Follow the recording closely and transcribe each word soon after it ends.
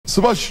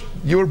Subhash,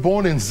 you were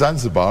born in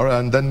Zanzibar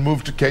and then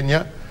moved to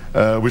Kenya,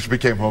 which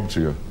became home to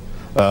you.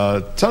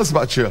 Tell us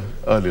about your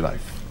early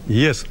life.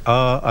 Yes,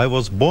 I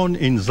was born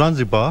in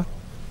Zanzibar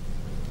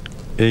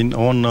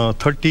on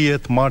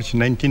 30th March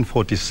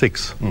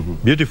 1946.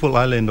 Beautiful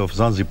island of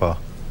Zanzibar.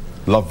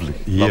 Lovely.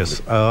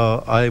 Yes,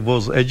 I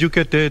was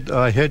educated.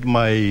 I had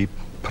my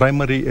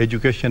primary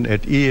education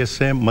at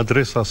ESM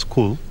Madrasa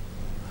School,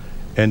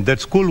 and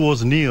that school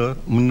was near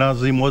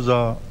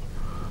Mnazimoza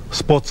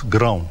Sports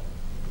Ground,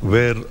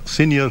 where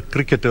senior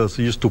cricketers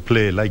used to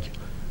play. Like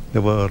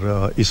there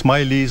were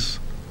Ismailis,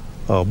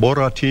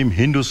 Bora team,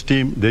 Hindus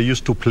team. They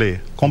used to play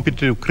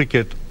competitive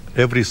cricket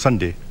every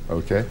Sunday.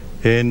 Okay.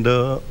 And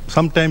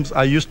sometimes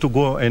I used to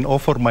go and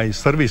offer my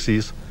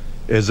services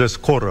as a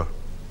scorer.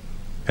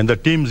 And the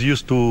teams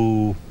used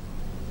to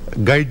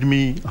guide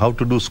me how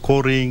to do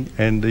scoring,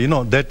 and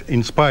that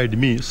inspired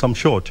me some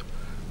sort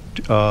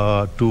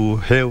to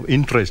have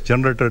interest,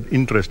 generated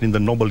interest in the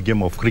noble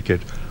game of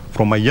cricket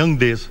from my young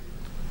days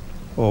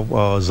of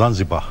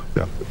Zanzibar.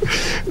 Yeah.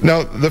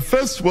 Now, the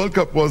first World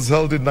Cup was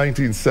held in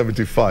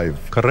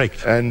 1975.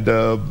 Correct. And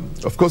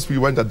of course, we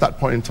went at that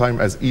point in time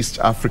as East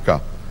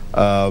Africa.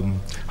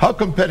 How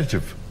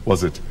competitive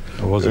was it?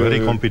 It was very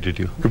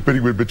competitive.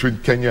 Competing between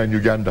Kenya and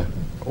Uganda.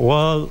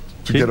 Well,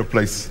 to get a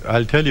place.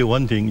 I'll tell you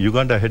one thing,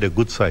 Uganda had a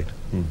good side.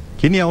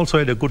 Kenya also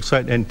had a good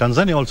side, and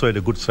Tanzania also had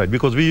a good side,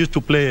 because we used to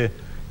play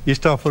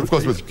East Africa. Of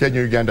course, with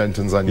Kenya, Uganda, and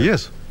Tanzania.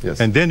 Yes. Yes.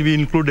 And then we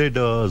included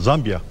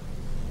Zambia.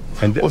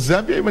 And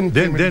Zambia even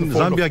came then into the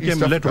fold Zambia of came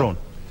East later Africa. on.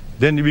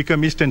 Then it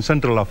became East and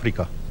Central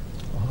Africa.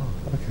 Oh,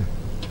 okay.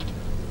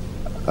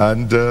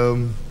 And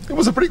it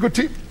was a pretty good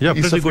team. Yeah,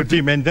 pretty good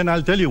team. And then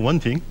I'll tell you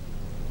one thing.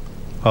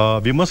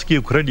 We must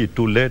give credit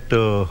to late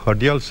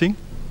Hardyal Singh,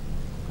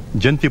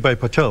 Jantibai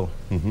Patel,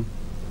 and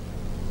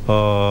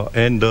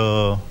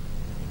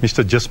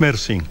Mr. Jasmer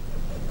Singh.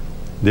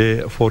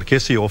 They, for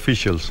KC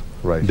officials,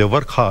 right. They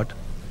work hard.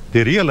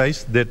 They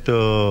realize that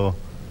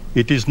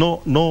it is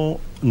no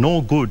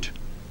good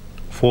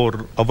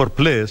for our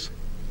players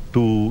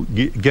to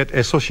get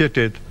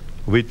associated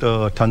with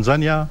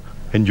Tanzania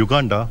and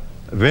Uganda,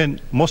 when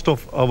most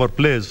of our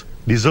players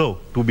deserve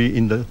to be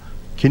in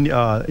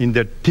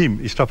that team,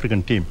 East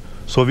African team.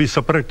 So we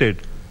separated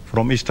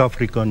from East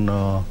African,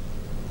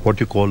 what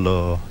you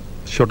call,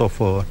 sort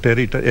of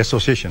territory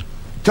association.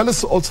 Tell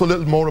us also a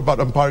little more about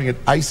umpiring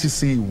at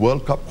ICC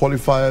World Cup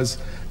qualifiers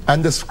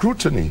and the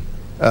scrutiny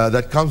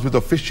that comes with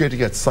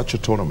officiating at such a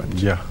tournament.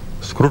 Yeah,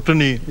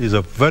 scrutiny is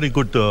a very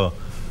good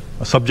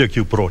subject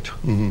you brought.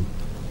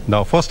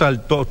 Now, first I'll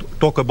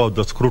talk about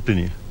the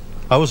scrutiny.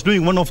 I was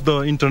doing one of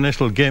the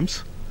international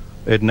games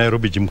at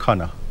Nairobi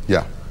Gymkhana.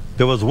 Yeah.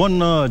 There was one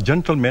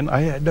gentleman,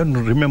 I don't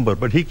remember,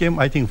 but he came,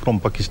 I think, from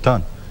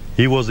Pakistan.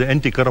 He was the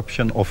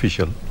anti-corruption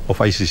official of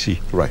ICC.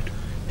 Right.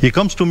 He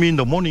comes to me in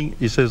the morning,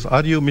 he says,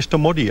 "Are you Mr.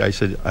 Modi?" I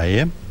said, "I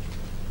am."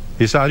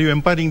 He said, "Are you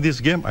umpiring this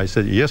game?" I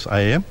said, "Yes,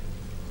 I am."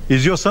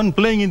 "Is your son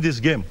playing in this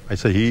game?" I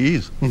said, "He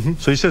is."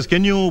 So he says,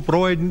 "Can you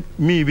provide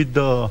me with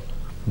the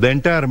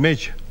entire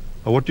match,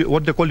 what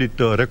they call it,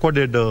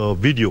 recorded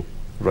video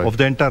of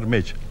the entire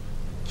match?"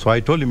 So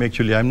I told him,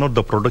 actually, I'm not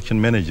the production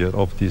manager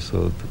of this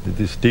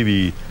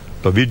TV,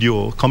 the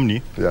video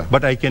company,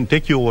 but I can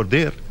take you over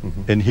there,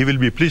 and he will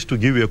be pleased to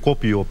give you a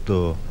copy of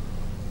the...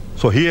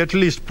 So he at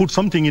least put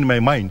something in my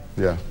mind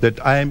that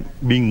I am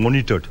being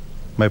monitored.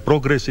 My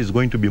progress is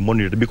going to be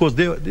monitored, because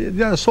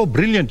they are so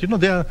brilliant.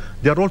 They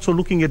are also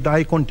looking at the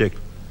eye contact.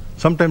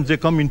 Sometimes they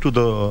come into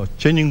the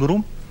changing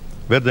room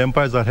where the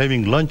umpires are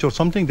having lunch or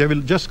something. They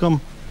will just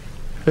come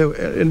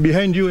and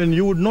behind you, and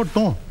you would not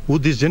know who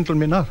these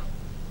gentlemen are.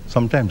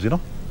 Sometimes,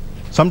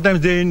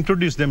 sometimes they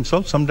introduce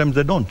themselves, sometimes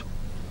they don't.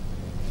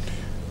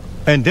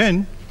 And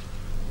then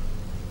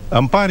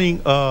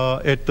umpiring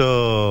at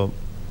the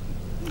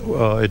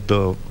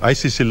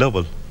ICC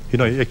level,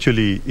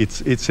 actually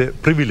it's a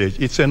privilege,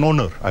 it's an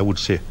honor, I would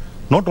say.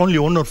 Not only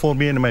honor for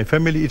me and my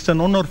family, it's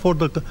an honor for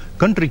the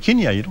country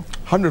Kenya,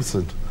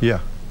 100%.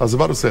 Yeah. I was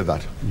about to say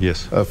that.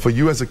 Yes. For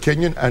you as a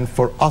Kenyan and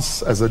for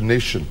us as a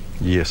nation.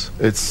 Yes.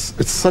 It's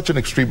such an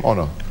extreme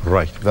honor.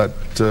 Right. That,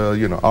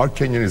 our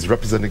Kenyan is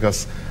representing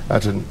us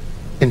at an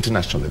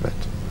international event.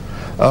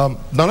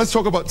 Now let's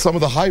talk about some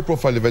of the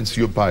high-profile events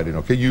you umpired in.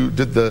 Okay, you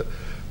did the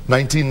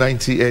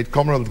 1998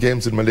 Commonwealth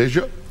Games in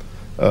Malaysia.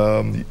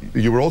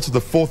 You were also the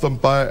fourth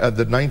umpire at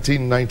the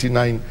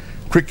 1999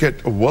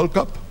 Cricket World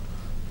Cup,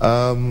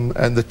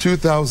 and the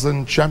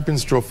 2000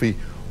 Champions Trophy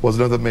was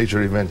another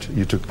major event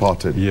you took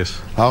part in. Yes.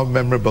 How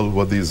memorable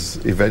were these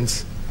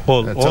events?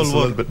 Tell us a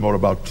little bit more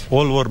about.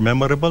 All were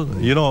memorable.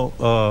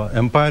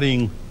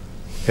 Umpiring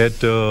at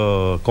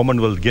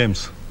Commonwealth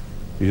Games,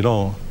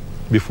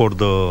 before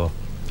the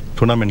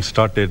tournament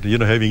started,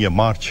 having a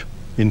march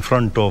in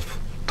front of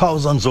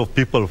thousands of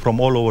people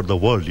from all over the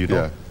world,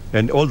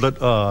 and all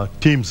the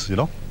teams,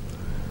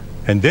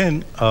 And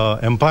then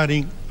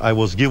umpiring, I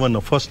was given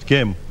a first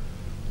game,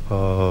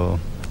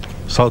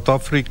 South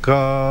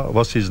Africa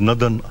versus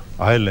Northern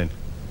Ireland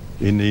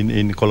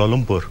in Kuala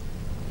Lumpur.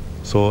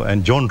 So,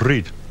 and John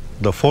Reid,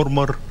 the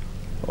former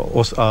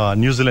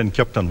New Zealand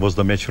captain, was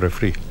the match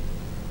referee.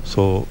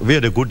 So we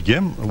had a good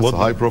game. It's a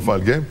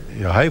high-profile game.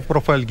 A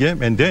high-profile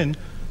game. And then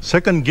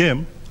second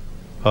game,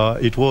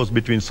 it was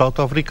between South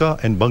Africa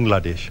and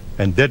Bangladesh.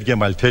 And that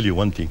game, I'll tell you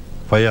one thing,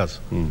 Fayaz.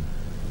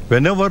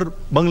 Whenever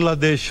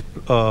Bangladesh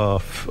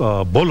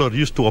bowler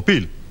used to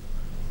appeal,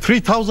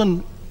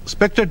 3,000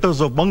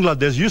 spectators of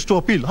Bangladesh used to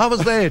appeal. How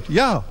was that?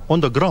 Yeah, on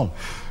the ground.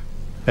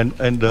 And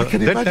I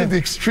can imagine the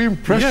extreme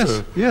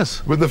pressure.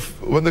 Yes. When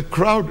the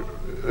crowd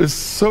is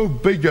so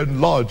big and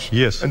large.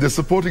 Yes. And they're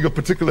supporting a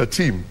particular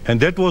team. And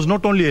that was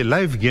not only a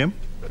live game.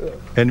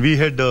 And we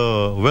had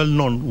world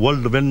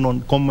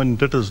well-known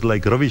commentators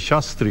like Ravi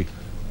Shastri.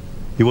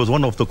 He was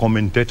one of the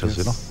commentators,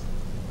 you know.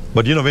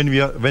 But you know,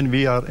 when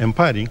we are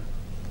umpiring,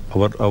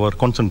 our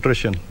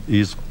concentration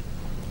is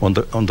on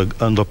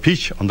the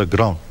pitch, on the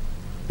ground.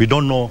 We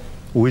don't know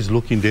who is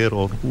looking there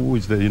or who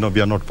is there. You know, we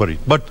are not worried.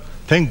 But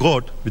thank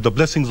God, with the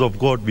blessings of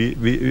God,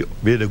 we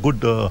had a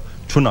good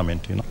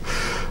tournament, you know.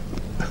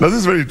 Now, this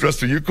is very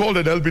interesting. You called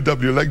an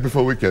LBW leg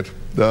before wicket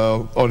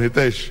on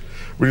Hitesh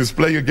when he was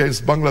playing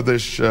against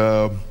Bangladesh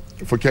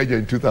for Kenya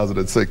in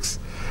 2006.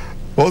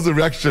 What was the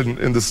reaction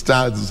in the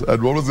stands,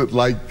 and what was it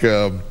like,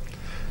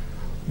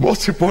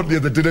 most importantly,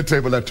 at the dinner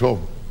table at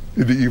home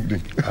in the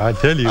evening? I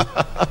tell you,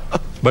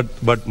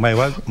 but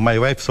my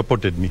wife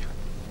supported me.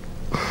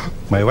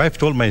 My wife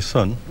told my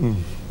son,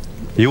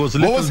 he was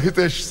What was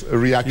Hitesh's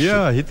reaction?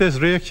 Yeah, Hitesh's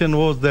reaction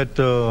was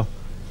that,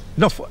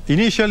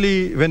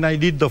 initially when I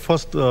did the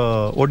first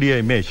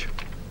ODI match,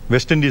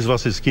 West Indies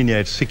versus Kenya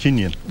at 6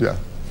 Union,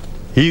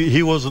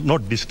 he was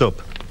not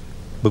disturbed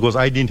because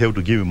I didn't have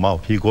to give him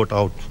out. He got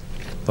out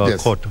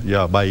caught,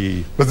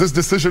 by... But this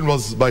decision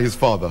was by his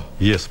father?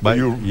 Yes,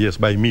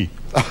 by me.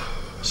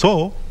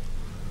 So,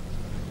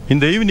 in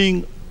the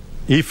evening,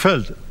 he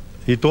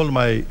told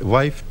my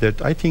wife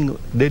that I think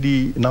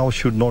Daddy now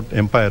should not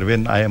umpire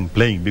when I am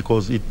playing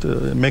because it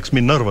makes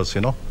me nervous,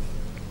 you know.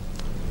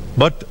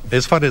 But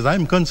as far as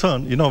I'm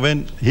concerned, you know,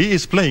 when he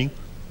is playing,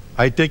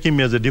 I take him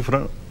as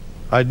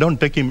I don't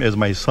take him as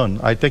my son,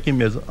 I take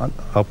him as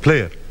a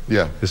player.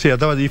 Yeah. You see,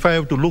 otherwise if I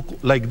have to look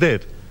like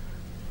that,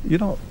 you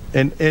know,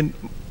 and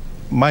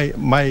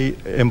my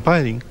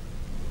umpiring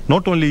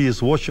not only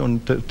is watched on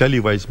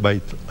televised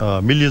by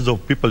millions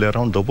of people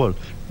around the world.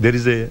 There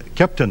is a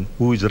captain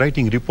who is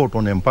writing report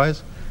on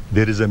umpires.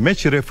 There is a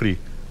match referee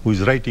who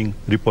is writing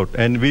report.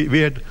 And we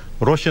had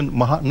Roshan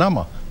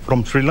Mahanama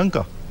from Sri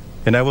Lanka.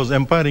 And I was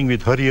umpiring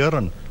with Hari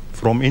Aran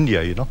from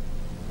India, you know.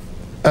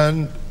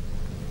 And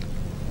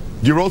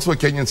you're also a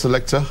Kenyan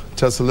selector.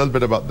 Tell us a little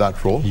bit about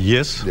that role.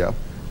 Yes. Yeah.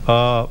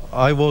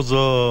 I was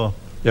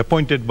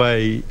appointed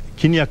by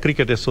Kenya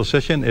Cricket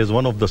Association as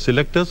one of the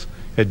selectors.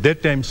 At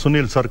that time,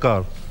 Sunil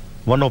Sarkar,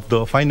 one of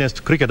the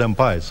finest cricket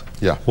umpires,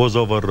 was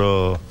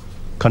our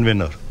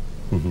convener.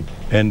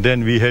 And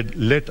then we had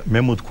let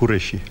Mahmood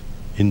Qureshi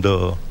in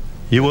the...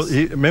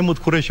 Mahmood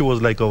Qureshi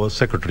was like our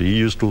secretary. He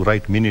used to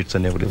write minutes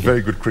and everything.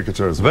 Very good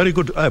cricketer as well. Very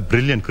good,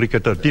 brilliant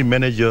cricketer, team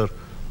manager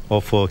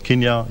of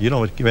Kenya. You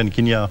know, when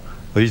Kenya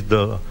reached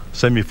the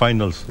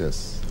semi-finals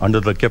under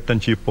the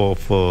captainship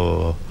of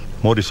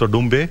Maurice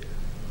Odumbe.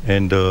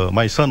 And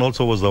my son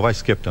also was the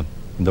vice captain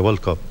in the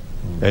World Cup.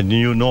 And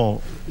you know,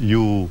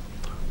 you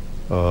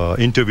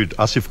interviewed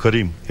Asif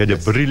Karim, had a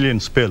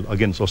brilliant spell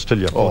against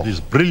Australia for his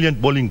brilliant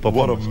bowling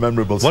performance. What a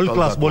memorable spell.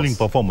 World-class bowling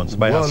performance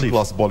by Asif.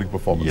 World-class bowling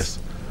performance. Yes.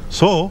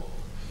 So,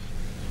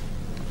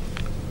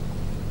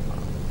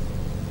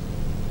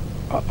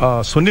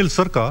 Sunil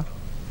Sarkar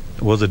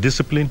was a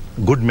disciplined,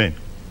 good man.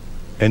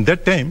 And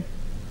that time,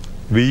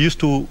 we used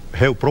to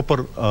have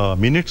proper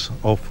minutes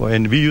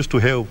and we used to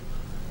have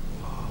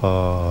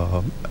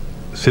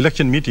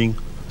selection meeting.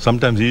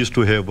 Sometimes we used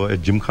to have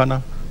at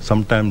Gymkhana,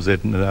 sometimes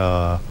at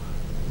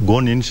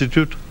Gone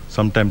Institute,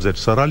 sometimes at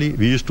Sarali.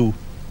 We used to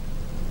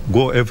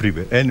go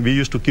everywhere. And we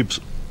used to keep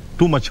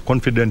too much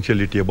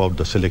confidentiality about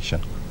the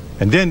selection.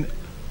 And then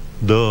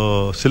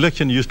the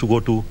selection used to go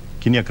to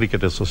Kenya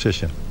Cricket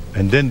Association.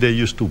 And then they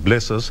used to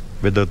bless us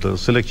whether the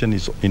selection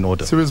is in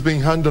order. So it was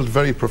being handled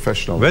very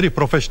professionally. Very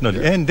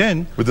professionally. And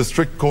then... with a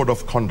strict code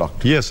of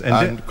conduct. Yes.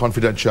 And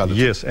confidentiality.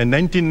 Yes. And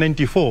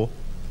 1994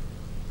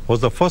 was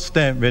the first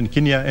time when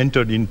Kenya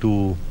entered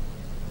into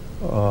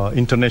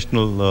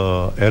international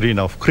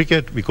arena of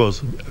cricket,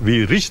 because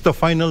we reached the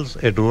finals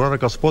at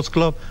Ruaraka Sports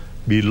Club.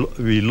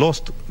 We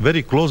lost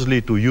very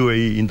closely to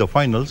UAE in the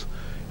finals,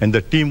 and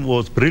the team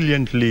was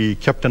brilliantly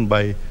captained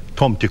by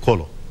Tom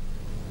Tikolo.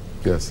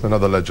 Yes,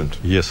 another legend.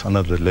 Yes,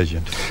 another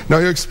legend. Now,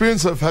 your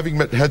experience of having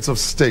met heads of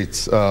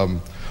states,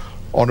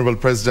 Honorable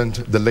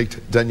President, the late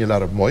Daniel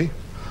Arap Moi,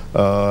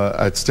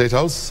 at State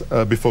House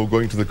before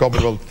going to the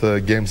Commonwealth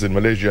Games in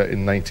Malaysia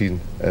in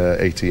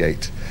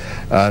 1988.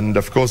 And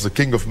of course, the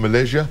King of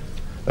Malaysia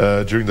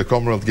during the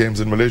Commonwealth Games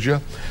in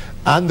Malaysia,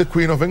 and the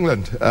Queen of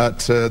England at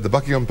the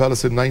Buckingham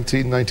Palace in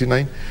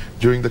 1999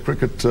 during the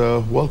Cricket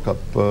World Cup.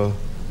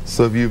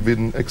 So you've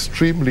been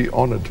extremely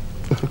honored.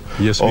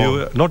 Yes,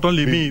 not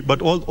only me,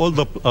 but all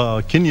the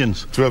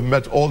Kenyans. To have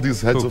met all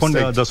these heads of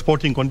state. The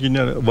sporting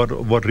contingent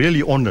were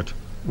really honored.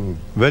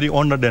 Very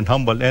honored and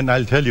humble. And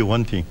I'll tell you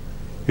one thing.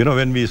 You know,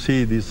 when we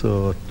see these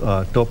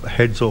top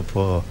heads of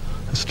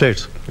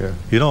states. Yeah.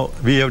 You know,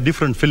 we have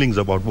different feelings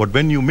about what.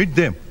 When you meet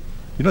them,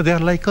 you know, they are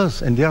like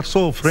us and they are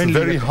so friendly.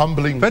 It's a very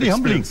humbling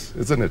experience,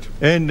 isn't it?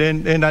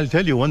 And I'll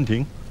tell you one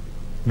thing.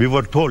 We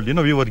were told, you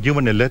know, we were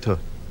given a letter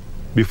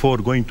before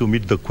going to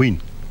meet the Queen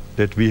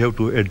that we have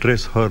to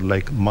address her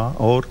like Ma,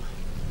 or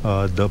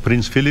the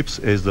Prince Philip's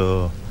as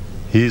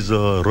His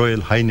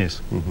Royal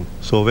Highness.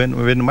 So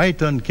when my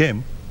turn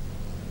came,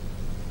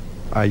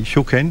 I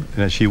shook hand,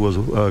 and she was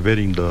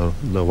wearing the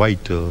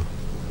white,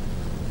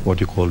 what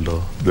you call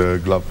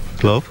the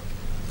glove.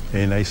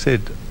 And I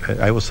said,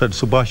 I was said,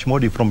 Subhash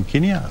Modi from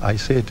Kenya. I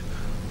said,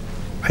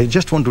 I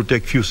just want to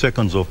take few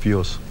seconds of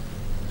yours.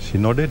 She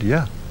nodded,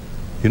 yeah.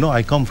 You know,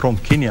 I come from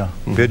Kenya,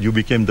 where you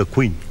became the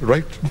queen.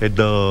 Right. At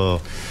the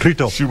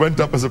treetop. She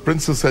went up as a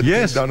princess and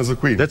came down as a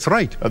queen. That's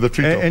right. At the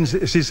treetop. And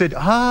she said,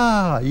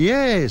 ah,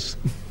 yes.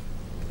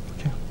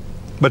 Okay.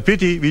 But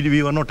pity,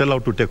 we were not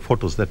allowed to take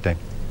photos that time.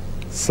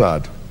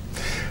 Sad.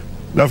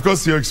 Now, of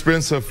course, your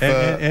experience of...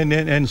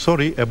 And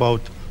sorry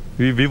about...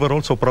 We were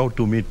also proud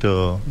to meet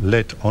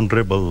late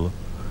Honorable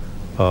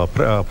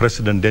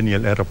President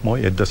Daniel Arap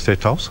Moi at the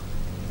State House.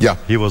 Yeah.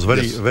 He was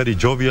very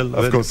jovial,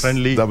 very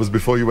friendly. That was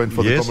before you went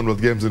for the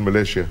Commonwealth Games in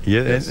Malaysia.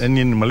 Yeah, yes. And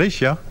in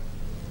Malaysia,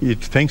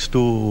 thanks to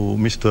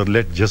Mr.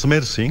 late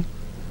Jasmeer Singh.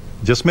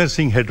 Jasmeer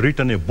Singh had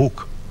written a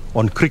book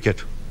on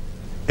cricket.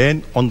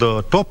 And on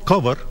the top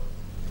cover,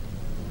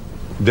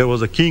 there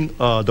was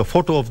the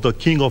photo of the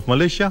King of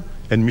Malaysia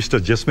and Mr.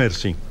 Jasmeer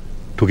Singh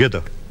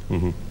together.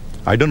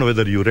 I don't know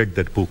whether you read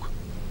that book.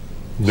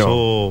 No.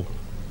 So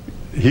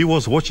he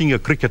was watching a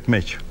cricket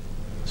match.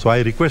 So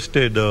I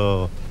requested,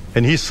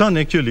 and his son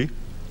actually,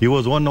 he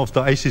was one of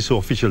the ICC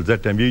officials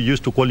that time. We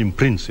used to call him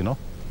Prince, you know.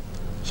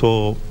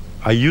 So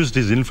I used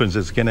his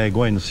influences. Can I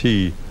go and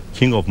see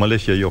King of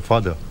Malaysia, your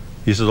father?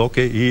 He says,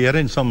 okay. He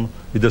arranged some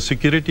with the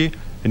security,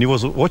 and he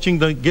was watching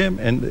the game,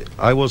 and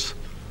I was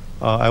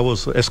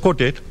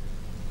escorted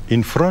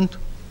in front,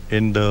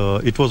 and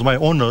it was my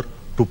honor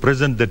to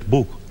present that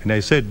book. And I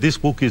said, this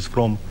book is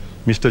from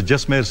Mr.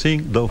 Jasmeer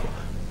Singh,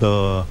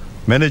 the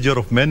manager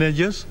of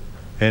managers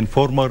and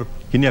former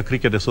Kenya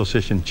Cricket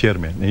Association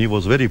chairman. And he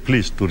was very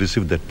pleased to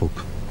receive that book.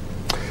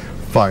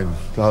 Fine.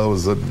 That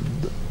was an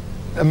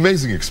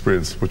amazing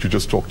experience, what you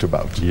just talked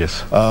about.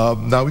 Yes.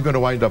 Now we're going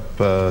to wind up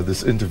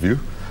this interview.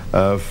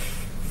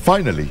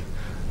 Finally,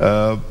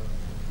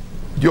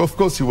 of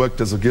course, you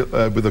worked as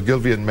with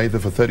Ogilvy and Mather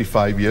for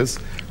 35 years,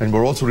 and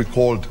were also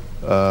recalled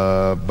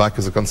back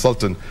as a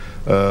consultant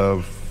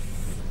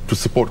to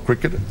support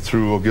cricket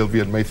through Ogilvy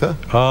and Mather?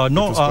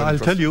 No, I'll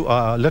tell you,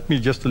 let me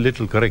just a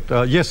little correct.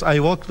 Yes, I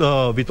worked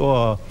with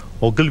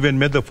Ogilvy and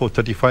Mather for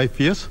 35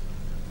 years.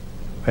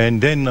 And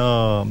then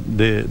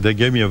they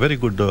gave me a very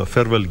good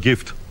farewell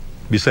gift.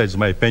 Besides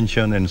my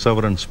pension and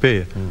severance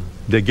pay,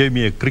 they gave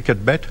me a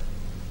cricket bat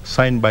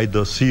signed by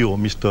the CEO,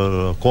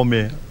 Mr.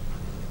 Kome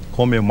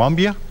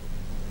Mambia,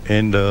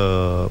 and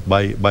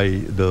by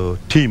the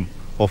team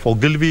of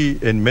Ogilvy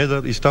and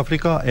Mather East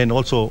Africa, and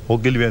also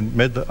Ogilvy and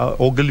Mather,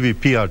 Ogilvy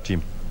PR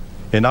team.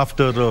 And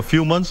after a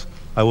few months,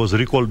 I was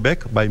recalled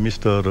back by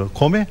Mr.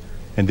 Kome,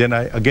 and then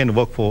I again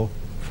worked for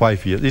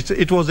 5 years.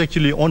 It was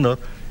actually honor,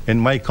 and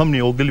my company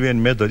Ogilvy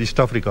and Mather East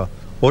Africa,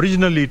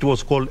 originally it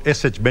was called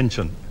SH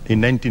Benson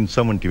in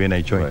 1970 when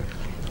I joined. Right.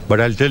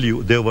 But I'll tell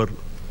you, they were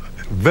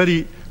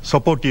very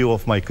supportive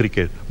of my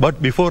cricket.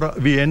 But before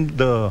we end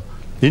the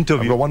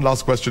interview... I've got one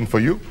last question for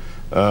you.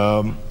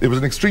 It was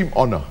an extreme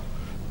honor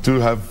to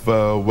have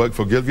worked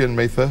for Ogilvy and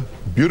Mather.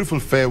 Beautiful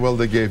farewell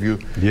they gave you.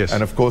 Yes.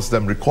 And of course,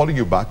 them recalling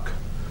you back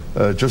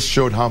just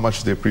showed how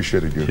much they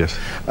appreciated you. Yes.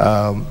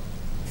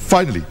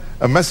 Finally,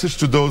 a message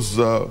to those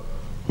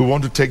who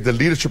want to take the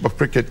leadership of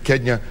cricket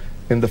Kenya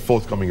in the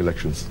forthcoming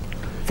elections,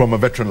 from a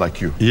veteran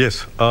like you.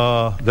 Yes,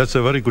 that's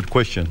a very good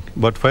question.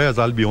 But Fayaz,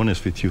 I'll be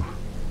honest with you.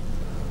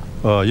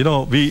 You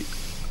know,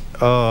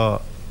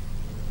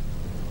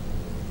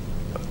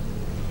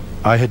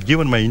 I had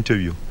given my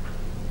interview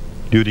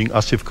during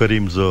Asif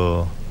Karim's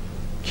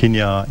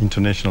Kenya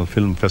International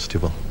Film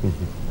Festival.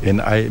 And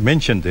I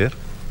mentioned there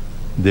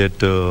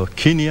that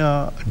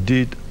Kenya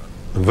did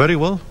very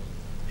well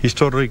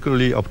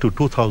historically up to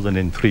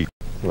 2003.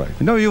 Right.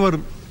 You know, we were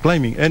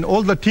climbing, and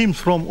all the teams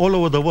from all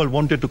over the world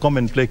wanted to come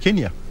and play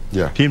Kenya.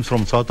 Yeah. Teams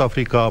from South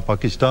Africa,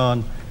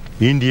 Pakistan,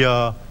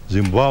 India,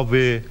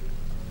 Zimbabwe,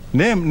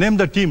 name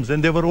the teams,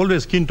 and they were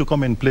always keen to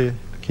come and play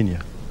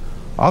Kenya.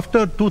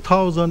 After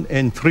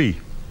 2003,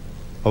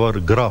 our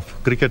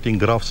cricketing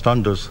graph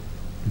standards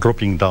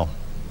dropping down.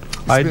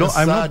 I'm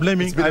not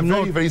blaming. It's been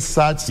a very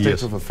sad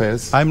state of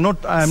affairs. I'm not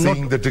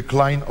seeing the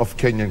decline of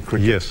Kenyan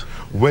cricket. Yes.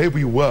 Where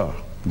we were.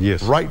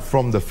 Yes. Right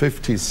from the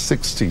 50s,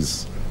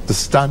 60s, the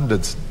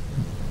standards,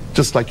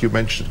 just like you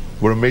mentioned,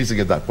 were amazing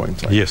at that point in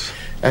time. Yes.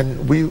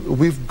 And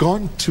we've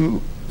gone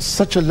to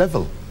such a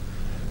level.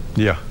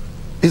 Yeah.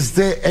 Is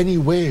there any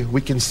way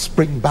we can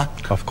spring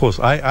back? Of course.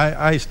 I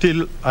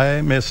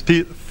am a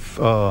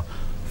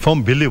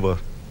firm believer.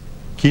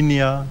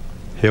 Kenya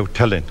have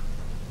talent.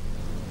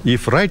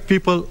 If right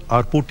people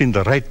are put in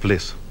the right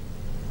place,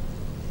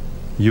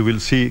 you will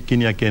see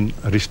Kenya can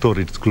restore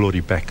its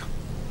glory back.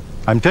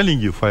 I'm telling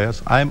you,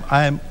 Fayaz,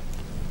 I'm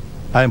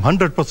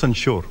 100%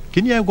 sure.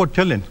 Kenya have got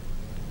talent.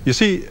 You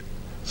see,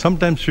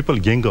 sometimes people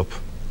gang up.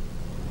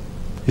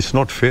 It's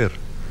not fair.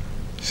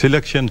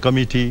 Selection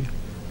committee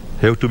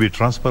have to be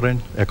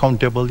transparent,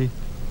 accountable.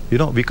 You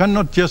know, we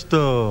cannot just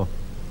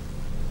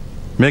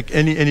make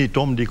any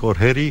Tom, Dick or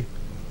Harry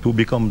to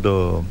become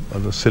the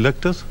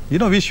selectors. You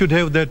know, we should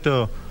have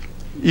that,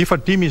 if a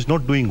team is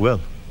not doing well,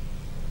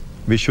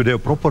 we should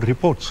have proper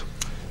reports.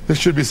 There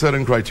should be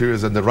certain criteria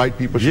and the right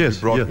people should be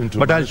brought into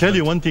But I'll tell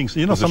you one thing,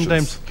 you know,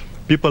 sometimes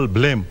people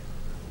blame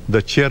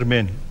the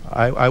chairman.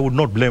 I would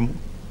not blame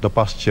the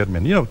past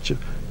chairman. You know,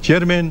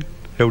 chairmen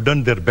have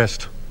done their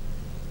best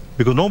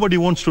because nobody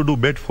wants to do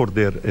bad for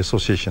their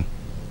association.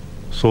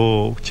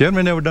 So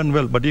chairmen have done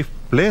well, but if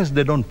players,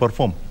 they don't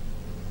perform,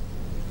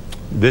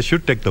 they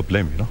should take the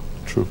blame, you know.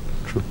 True,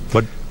 true.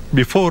 But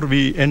before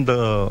we end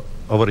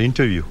our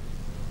interview,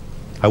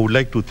 I would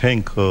like to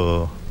thank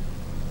a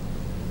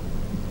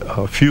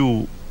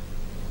few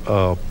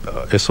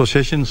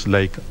associations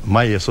like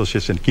my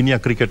association, Kenya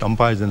Cricket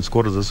Umpires and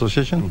Scorers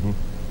Association,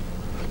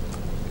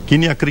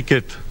 Kenya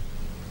Cricket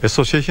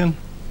Association,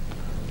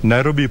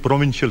 Nairobi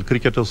Provincial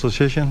Cricket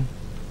Association,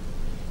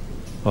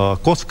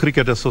 Coast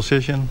Cricket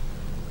Association,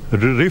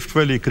 Rift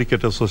Valley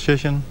Cricket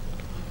Association,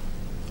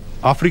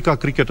 Africa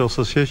Cricket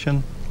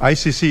Association,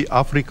 ICC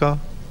Africa,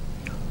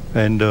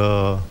 and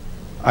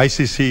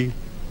ICC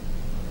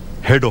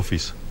head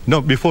office.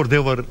 No, before they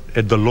were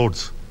at the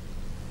Lords.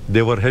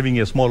 They were having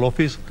a small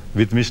office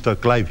with Mr.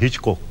 Clive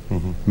Hitchcock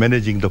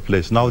managing the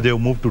place. Now they have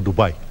moved to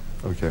Dubai.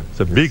 Okay. It's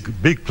a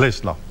big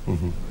place now.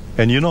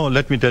 And you know,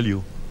 let me tell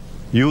you,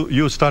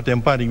 you start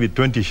umpiring with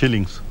 20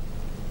 shillings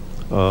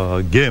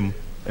game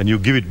and you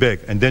give it back,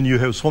 and then you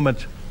have so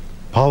much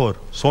power,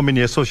 so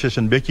many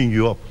associations backing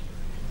you up,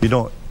 you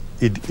know,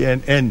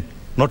 and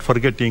not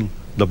forgetting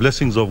the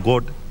blessings of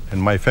God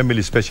and my family,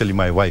 especially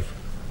my wife.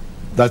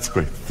 That's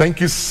great. Thank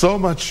you so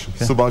much,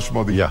 Subhash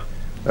Modi,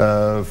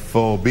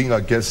 for being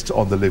our guest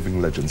on The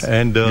Living Legends.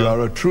 And you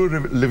are a true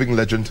living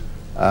legend,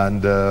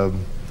 and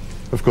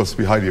of course,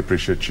 we highly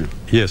appreciate you.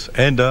 Yes,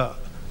 and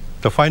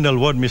the final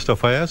word, Mr.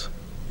 Fayaz,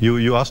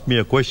 you asked me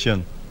a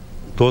question.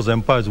 Those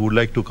umpires would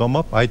like to come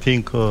up. I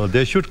think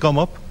they should come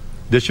up.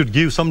 They should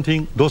give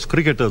something. Those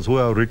cricketers who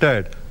are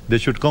retired, they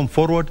should come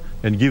forward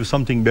and give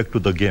something back to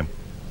the game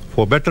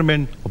for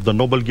betterment of the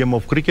noble game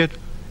of cricket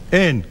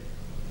and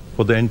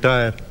for the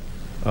entire,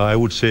 I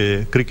would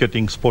say,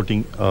 cricketing,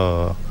 sporting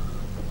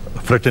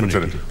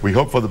fraternity. We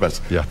hope for the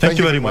best. Yeah, thank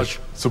you very much,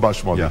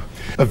 Subhash Modi. Yeah.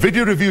 A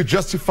video review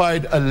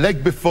justified a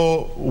leg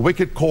before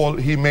wicket call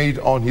he made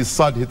on his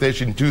son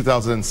Hitesh in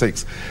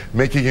 2006,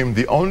 making him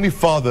the only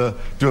father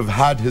to have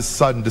had his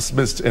son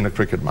dismissed in a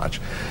cricket match.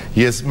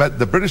 He has met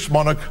the British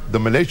monarch, the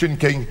Malaysian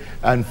king,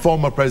 and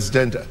former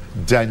President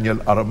Daniel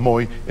Arap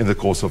Moi in the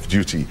course of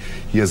duty.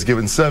 He has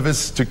given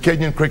service to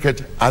Kenyan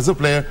cricket as a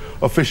player,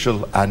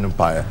 official, and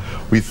umpire.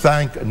 We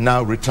thank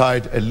now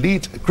retired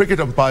elite cricket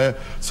umpire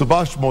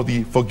Subhash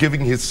Modi for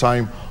giving his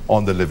time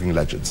on The Living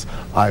Legends.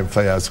 I'm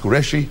Fayaz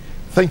Qureshi.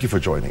 Thank you for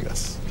joining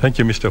us. Thank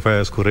you, Mr.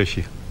 Fayaz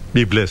Qureshi.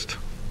 Be blessed.